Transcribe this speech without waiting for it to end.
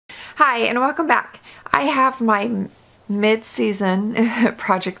Hi and welcome back. I have my mid-season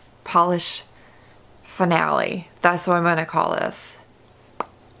project polish finale. That's what I'm gonna call this.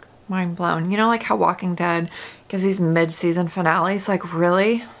 Mind blown. You know, like how Walking Dead gives these mid-season finales? Like,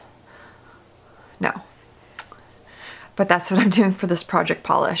 really? No. But that's what I'm doing for this project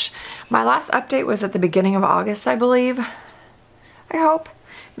polish. My last update was at the beginning of August, I believe. I hope.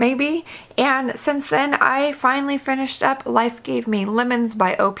 Maybe. And since then, I finally finished up Life Gave Me Lemons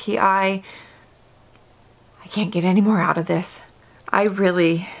by OPI. I can't get any more out of this. I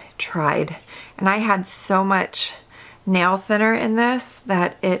really tried. And I had so much nail thinner in this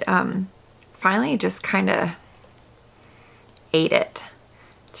that it finally just kind of ate it.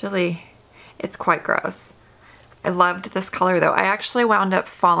 It's quite gross. I loved this color though. I actually wound up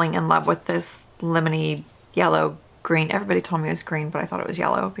falling in love with this lemony yellow green. Everybody told me it was green, but I thought it was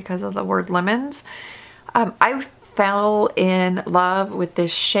yellow because of the word lemons. I fell in love with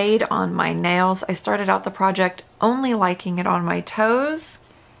this shade on my nails. I started out the project only liking it on my toes.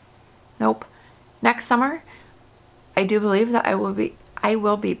 Nope. Next summer, I do believe that I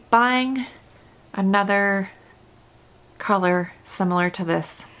will be buying another color similar to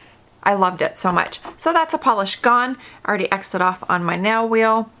this. I loved it so much. So that's a polish gone. I already X'd it off on my nail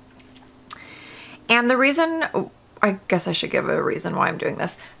wheel. And the reason, I guess I should give a reason why I'm doing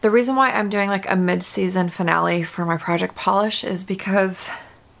this. The reason why I'm doing like a mid-season finale for my project polish is because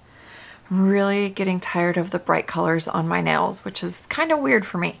I'm really getting tired of the bright colors on my nails, which is kind of weird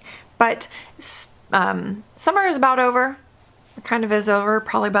for me. But summer is about over. It kind of is over.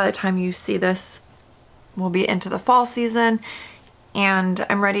 Probably by the time you see this, we'll be into the fall season. And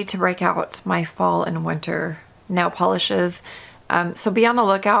I'm ready to break out my fall and winter nail polishes. So be on the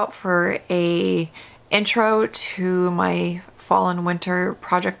lookout for a intro to my fall and winter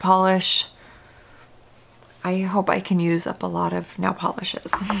project polish. I hope I can use up a lot of nail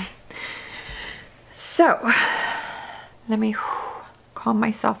polishes. So let me calm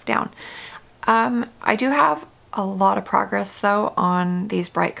myself down. I do have a lot of progress though on these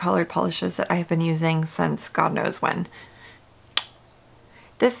bright colored polishes that I've been using since God knows when.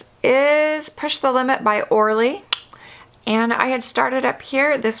 This is Push the Limit by ORLY, and I had started up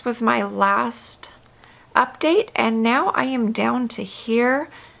here. This was my last update, and now I am down to here.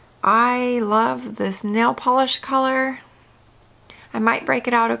 I love this nail polish color. I might break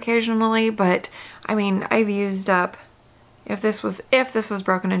it out occasionally, but I mean, I've used up, if this was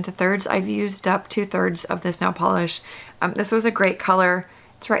broken into thirds, I've used up 2/3 of this nail polish. This was a great color.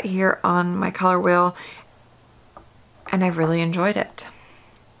 It's right here on my color wheel, and I've really enjoyed it.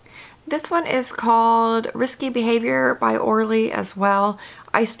 This one is called Risky Behavior by ORLY as well.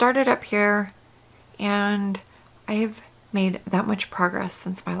 I started up here and I have made that much progress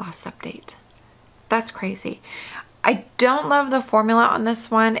since my last update. That's crazy. I don't love the formula on this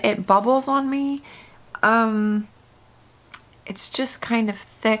one. It bubbles on me. It's just kind of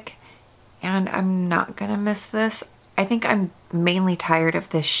thick and I'm not gonna miss this. I think I'm mainly tired of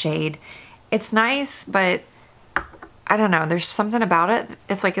this shade. It's nice, but I don't know, there's something about it.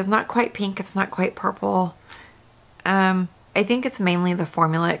 It's like, it's not quite pink, it's not quite purple. I think it's mainly the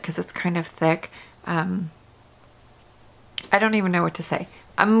formula because it's kind of thick. I don't even know what to say.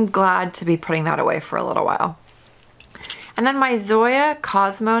 I'm glad to be putting that away for a little while. And then my ZOYA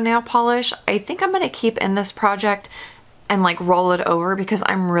Cosmo nail polish, I think I'm gonna keep in this project and like roll it over because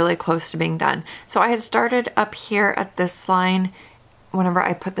I'm really close to being done. So I had started up here at this line whenever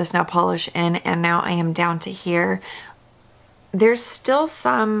I put this nail polish in, and now I am down to here. There's still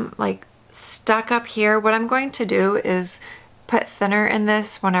some like stuck up here. What I'm going to do is put thinner in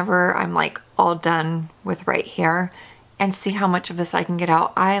this whenever I'm like all done with right here and see how much of this I can get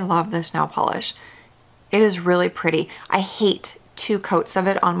out. I love this nail polish. It is really pretty. I hate 2 coats of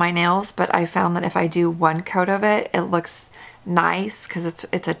it on my nails, but I found that if I do 1 coat of it, it looks nice because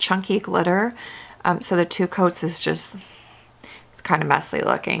it's a chunky glitter. So the 2 coats is just, it's kind of messy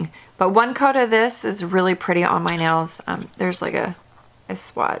looking. But 1 coat of this is really pretty on my nails. There's like a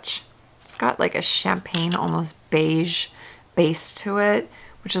swatch. It's got like a champagne, almost beige base to it,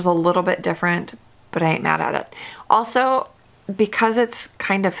 which is a little bit different, but I ain't mad at it. Also, because it's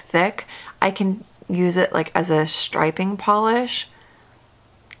kind of thick, I can use it like as a striping polish.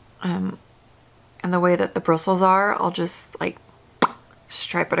 And the way that the bristles are, I'll just like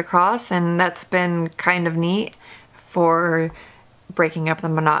stripe it across, and that's been kind of neat for breaking up the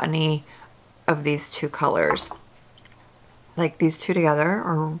monotony of these 2 colors. Like these 2 together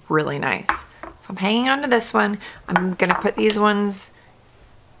are really nice. So I'm hanging on to this one. I'm gonna put these ones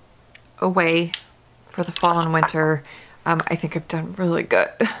away for the fall and winter. I think I've done really good.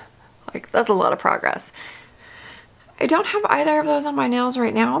 Like, that's a lot of progress. I don't have either of those on my nails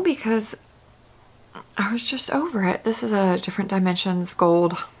right now because I was just over it. This is a Different Dimensions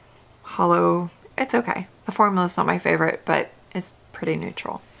gold hollow. It's okay. The formula's not my favorite, but it's pretty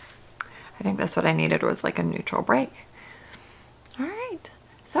neutral. I think that's what I needed, was like a neutral break. All right.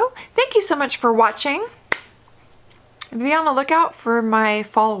 So thank you so much for watching. Be on the lookout for my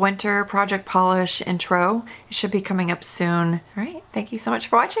fall winter project polish intro. It should be coming up soon. All right. Thank you so much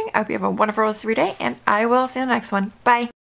for watching. I hope you have a wonderful rest of your day, and I will see you in the next one. Bye.